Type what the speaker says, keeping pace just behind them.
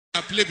I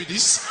play with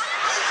this.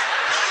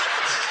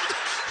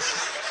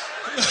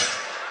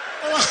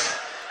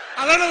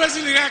 I don't know what's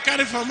in the guy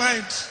carry for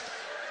mind.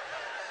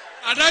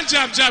 I don't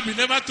jab, you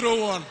never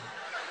throw one.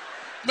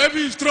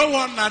 Maybe if throw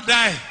one, I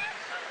die.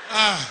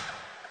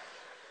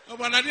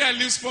 But I didn't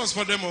leave sports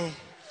for them all.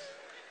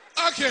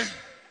 Okay.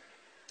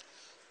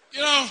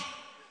 You know,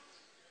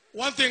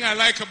 one thing I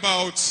like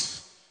about,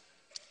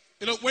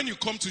 when you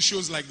come to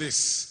shows like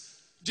this,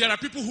 there are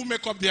people who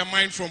make up their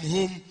mind from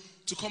home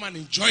to come and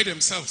enjoy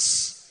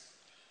themselves.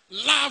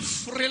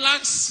 Laugh,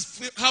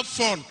 relax, have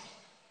fun.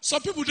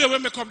 Some people, they will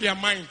make up their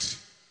mind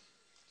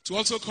to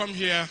also come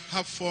here,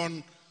 have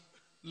fun,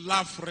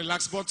 laugh,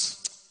 relax. But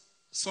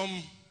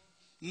some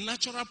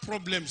natural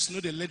problems,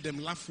 they let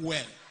them laugh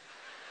well.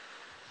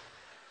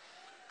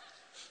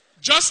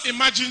 Just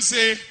imagine,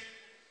 say,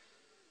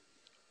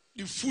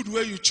 the food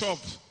where you chop,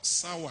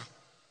 sour.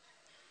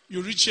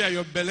 You reach here,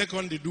 your belly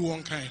can they do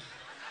one kind.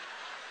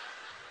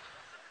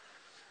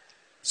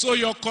 So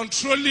you're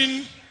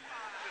controlling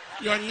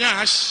your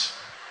nyash.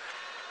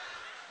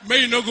 May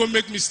you not go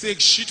make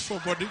mistakes, shit for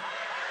body.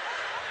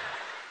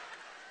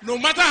 No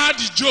matter how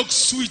the joke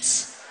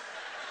sweet,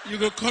 you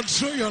go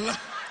control your life.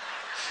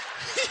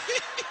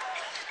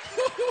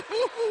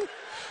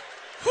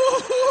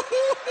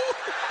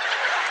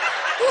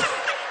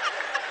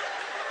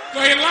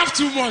 But you laugh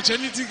too much,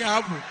 anything can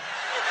happen.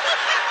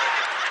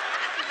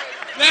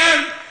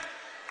 Then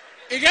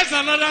it gets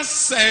another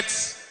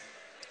set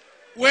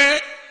where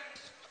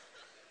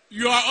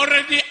you are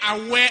already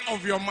aware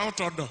of your mouth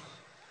odor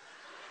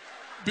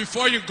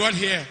before you got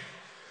here.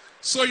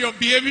 So you're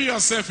behaving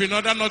yourself in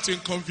order not to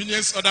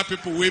inconvenience other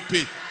people who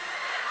pay.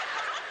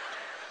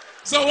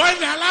 So when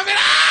they're laughing,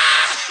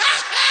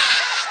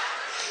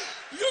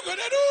 you're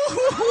gonna do.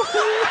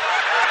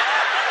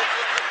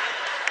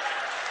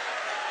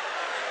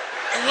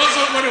 And what's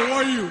somebody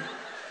warn you?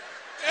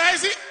 Yeah,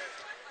 see,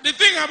 the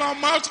thing about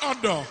mouth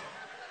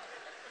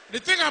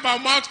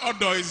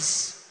odor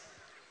is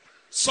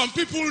some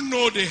people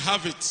know they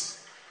have it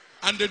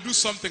and they do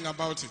something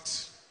about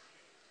it.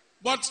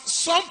 But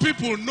some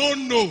people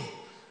no,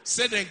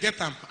 say they get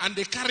them and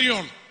they carry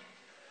on.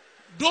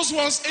 Those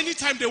ones,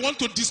 anytime they want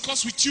to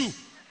discuss with you,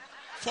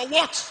 for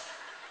what?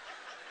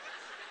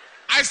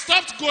 I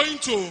stopped going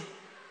to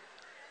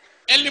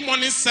early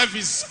morning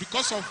service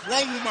because of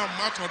one woman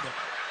mouth odor.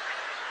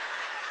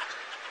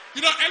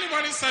 Early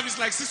morning service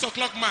like 6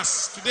 o'clock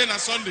mass, today and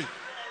Sunday.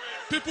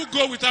 People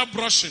go without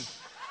brushing.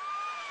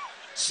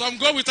 Some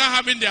go without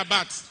having their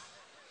bath.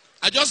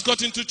 I just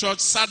got into church,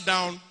 sat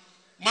down.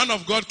 Man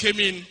of God came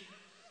in.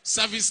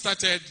 Service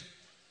started.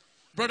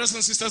 Brothers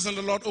and sisters in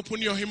the Lord,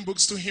 open your hymn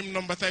books to hymn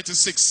number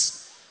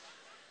 36.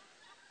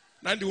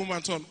 Now the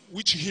woman turned,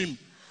 which hymn?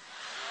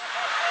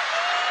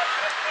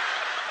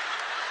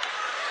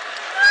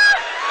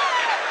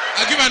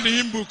 I give her the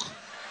hymn book.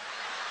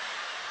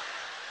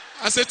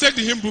 I said, take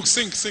the hymn book,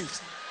 sing.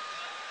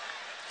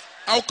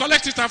 I'll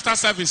collect it after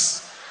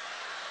service.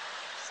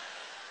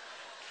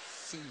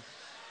 Sing.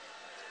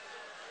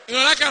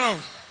 That kind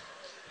of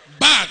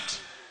bad.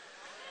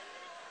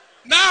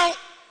 Now,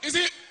 you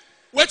see,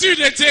 what do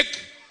they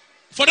take?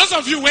 For those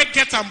of you who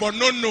get them but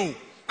no,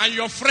 and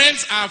your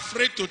friends are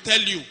afraid to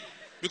tell you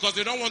because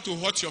they don't want to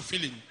hurt your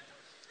feeling.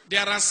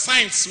 There are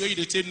signs where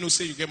they tell no,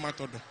 say you get mouth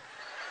odor.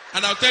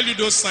 And I'll tell you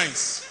those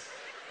signs.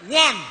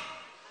 One,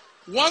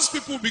 once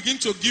people begin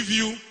to give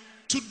you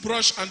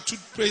toothbrush and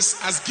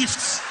toothpaste as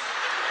gifts,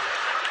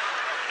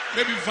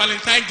 maybe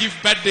Valentine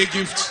gift, birthday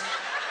gift,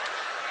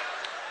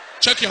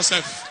 check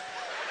yourself.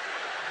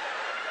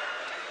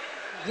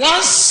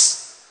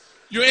 Once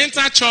you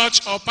enter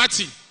church or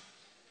party,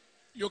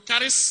 you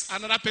carry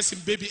another person,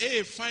 baby,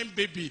 hey, fine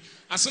baby.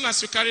 As soon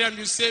as you carry him,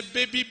 you say,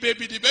 baby,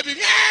 the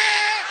baby,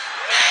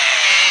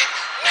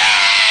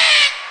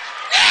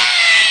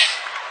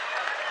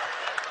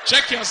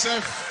 check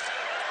yourself.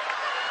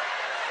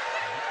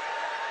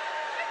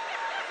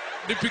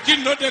 The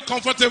pikin not that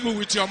comfortable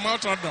with your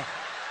mouth odor.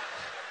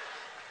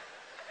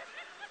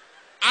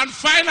 And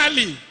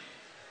finally,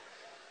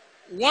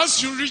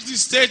 once you reach the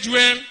stage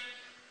where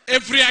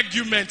every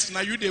argument,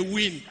 now you they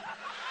win.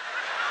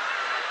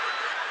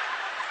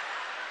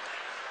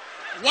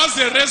 Once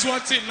they raise one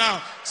thing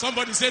now,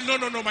 somebody say, no,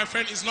 my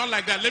friend, it's not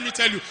like that. Let me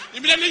tell you.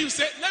 Immediately you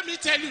say, let me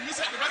tell you. He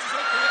said, the verse is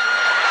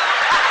okay.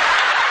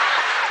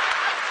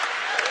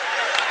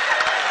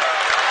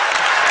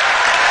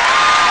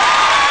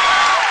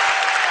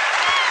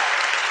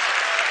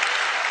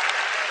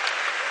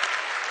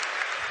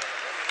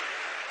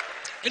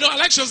 I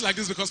like shows like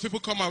this because people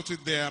come out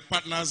with their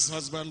partners,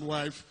 husband,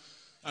 wife,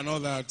 and all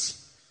that.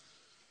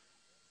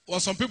 Well,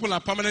 some people are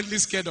permanently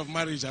scared of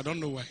marriage. I don't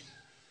know why.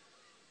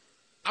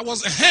 I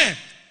was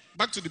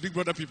back to the Big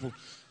Brother people.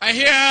 I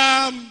hear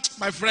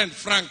my friend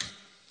Frank.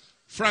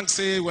 Frank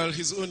say, well,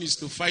 his own is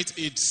to fight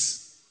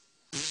AIDS.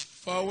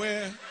 For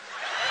where?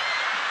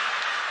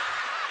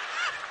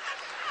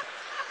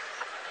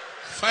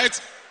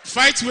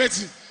 Fight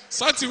waiting.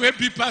 Something will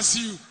be past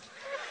you.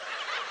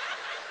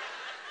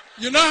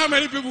 You know how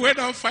many people who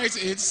don't fight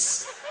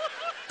AIDS?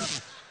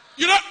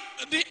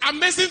 the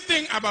amazing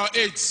thing about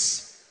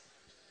AIDS,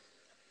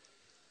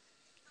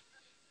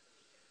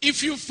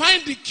 if you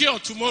find the cure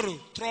tomorrow,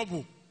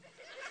 trouble.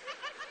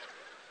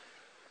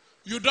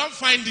 You don't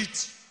find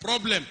it,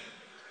 problem.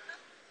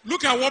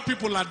 Look at what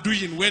people are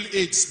doing when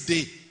AIDS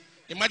day.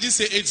 Imagine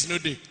say AIDS no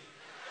day.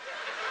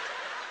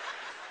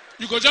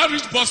 You go just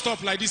reach bus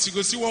stop like this, you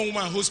go see one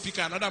woman hold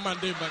speaker, another man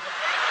there, but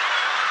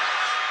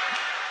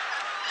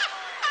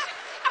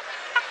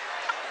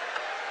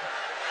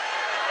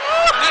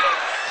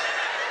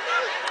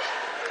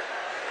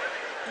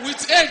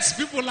with AIDS,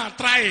 people are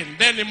trying.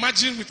 Then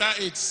imagine without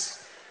AIDS.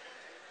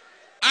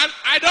 And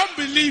I don't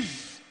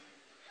believe,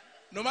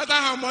 no matter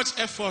how much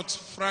effort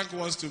Frank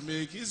wants to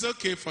make, it's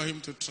okay for him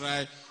to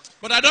try.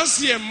 But I don't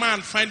see a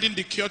man finding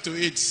the cure to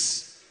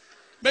AIDS.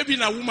 Maybe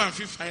a woman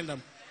will find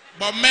them.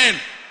 But men,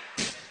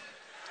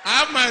 I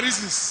have my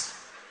reasons.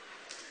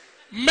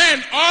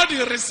 Men, all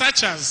the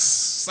researchers,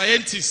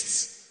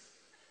 scientists,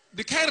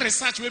 the kind of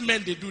research where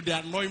men they do, they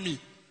annoy me.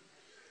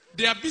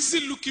 They are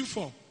busy looking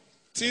for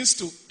things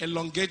to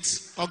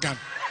elongate organ.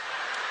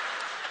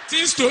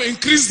 Things to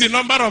increase the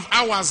number of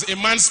hours a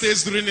man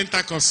stays during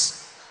intercourse.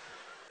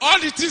 All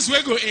the things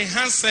we go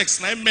enhance sex,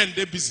 now men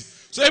they busy.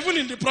 So even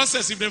in the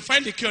process, if they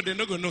find the cure, they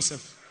not go no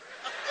self.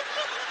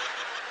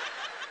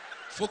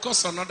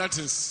 Focus on other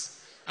things.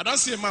 I don't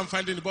see a man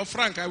finding it, but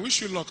Frank, I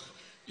wish you luck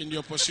in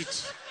your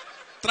pursuit.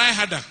 Try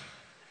harder.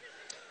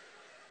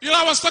 You know,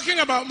 I was talking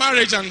about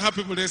marriage and how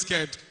people are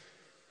scared.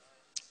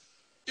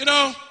 You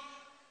know,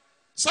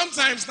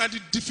 sometimes now the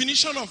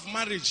definition of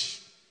marriage,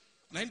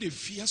 now they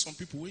fear some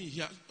people when you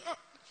hear,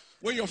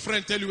 when your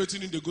friend tell you what you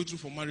need to go through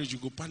for marriage, you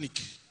go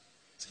panic.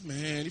 Say,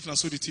 man, if not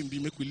so the team be,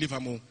 make we leave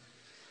them all.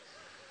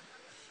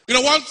 You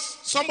know,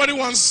 somebody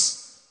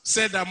once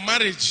said that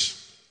marriage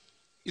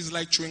is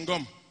like chewing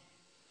gum.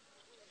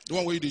 The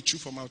one where they chew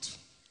from out.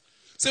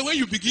 Say when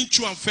you begin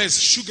chew and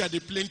first, sugar they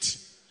plenty.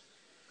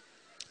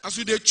 As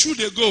they chew,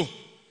 they go.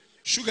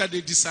 Sugar they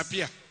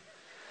disappear.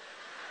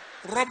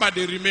 Rubber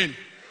they remain.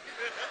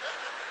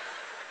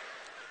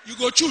 You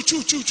go chew.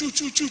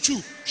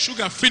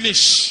 Sugar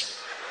finish.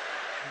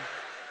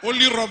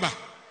 Only rubber.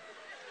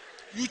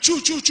 You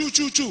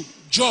chew.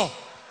 Jaw.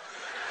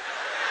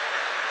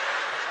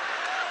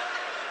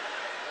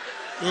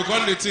 You're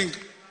going to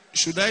think,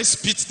 should I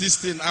spit this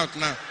thing out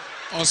now?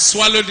 Or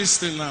swallow this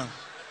thing now?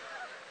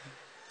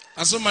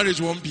 And so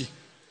marriage won't be.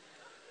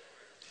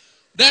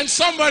 Then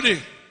somebody,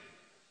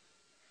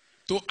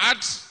 to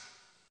add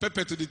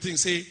pepper to the thing,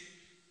 say,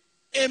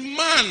 a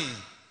man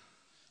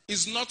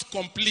is not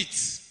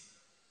complete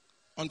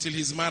until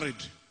he's married.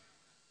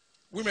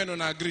 Women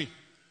don't agree.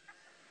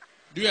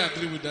 Do you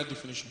agree with that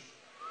definition?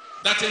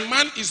 That a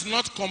man is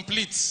not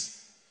complete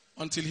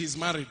until he's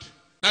married.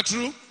 Not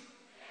true?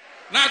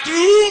 Not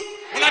true?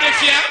 Una de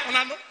fear?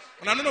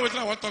 Una know what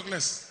I want to talk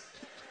less.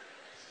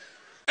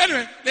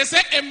 Anyway, they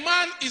say a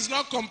man is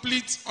not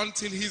complete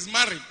until he's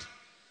married.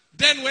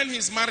 Then when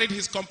he's married,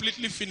 he's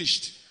completely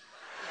finished.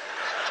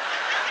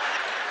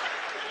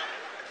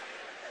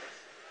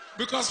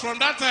 Because from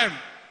that time,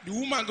 the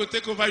woman go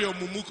take over your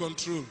mumu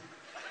control.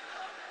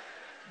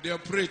 They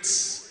operate.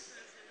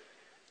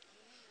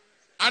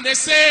 And they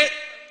say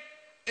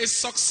a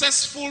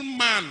successful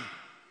man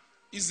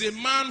is a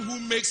man who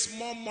makes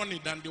more money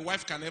than the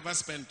wife can ever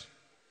spend.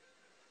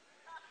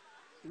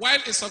 While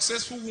a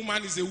successful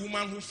woman is a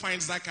woman who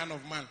finds that kind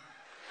of man.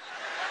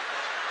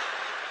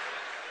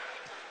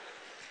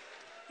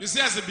 You see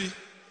as it be?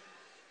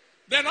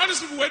 Then all these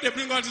people, when they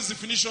bring all these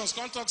definitions,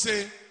 come talk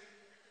say,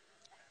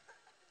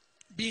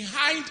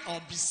 behind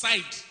or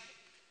beside,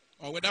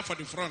 or whether for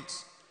the front,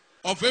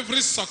 of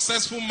every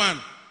successful man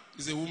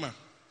is a woman.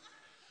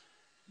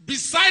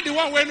 Beside the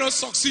one where no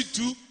succeed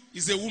to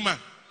is a woman.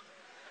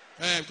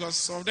 Because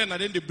some of them,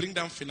 and then they bring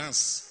down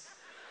finance.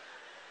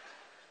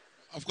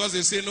 Of course,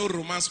 they say no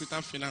romance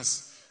without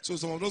finance. So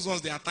some of those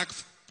ones, they attack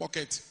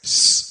pocket.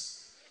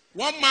 Psst.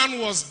 One man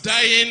was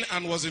dying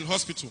and was in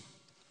hospital.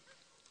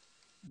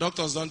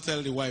 Doctors don't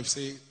tell the wife,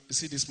 say, you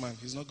see this man,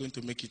 he's not going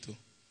to make it.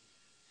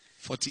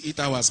 48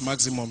 hours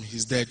maximum,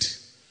 he's dead.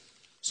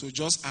 So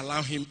just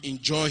allow him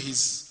enjoy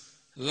his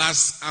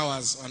last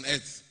hours on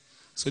earth.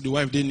 So the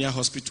wife, they near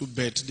hospital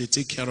bed, they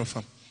take care of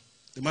him.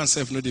 The man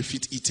self know they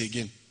fit eat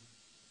again.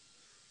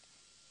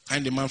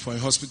 And the man from a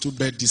hospital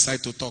bed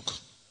decide to talk.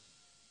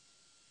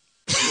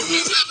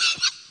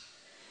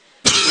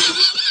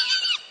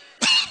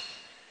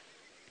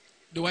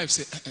 The wife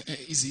say,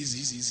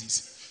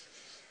 easy.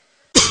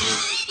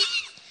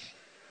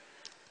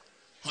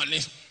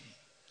 Honey,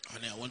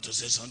 I want to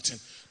say something.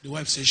 The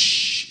wife says,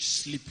 shh,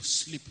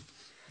 sleep.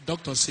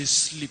 Doctor says,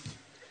 sleep.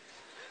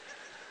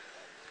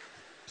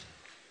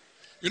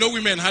 You know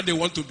women, how they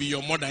want to be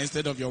your mother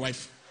instead of your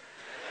wife.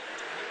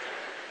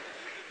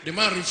 The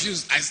man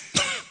refused.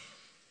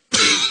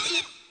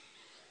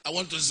 I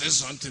want to say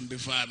something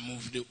before I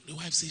move. The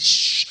wife says,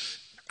 shh.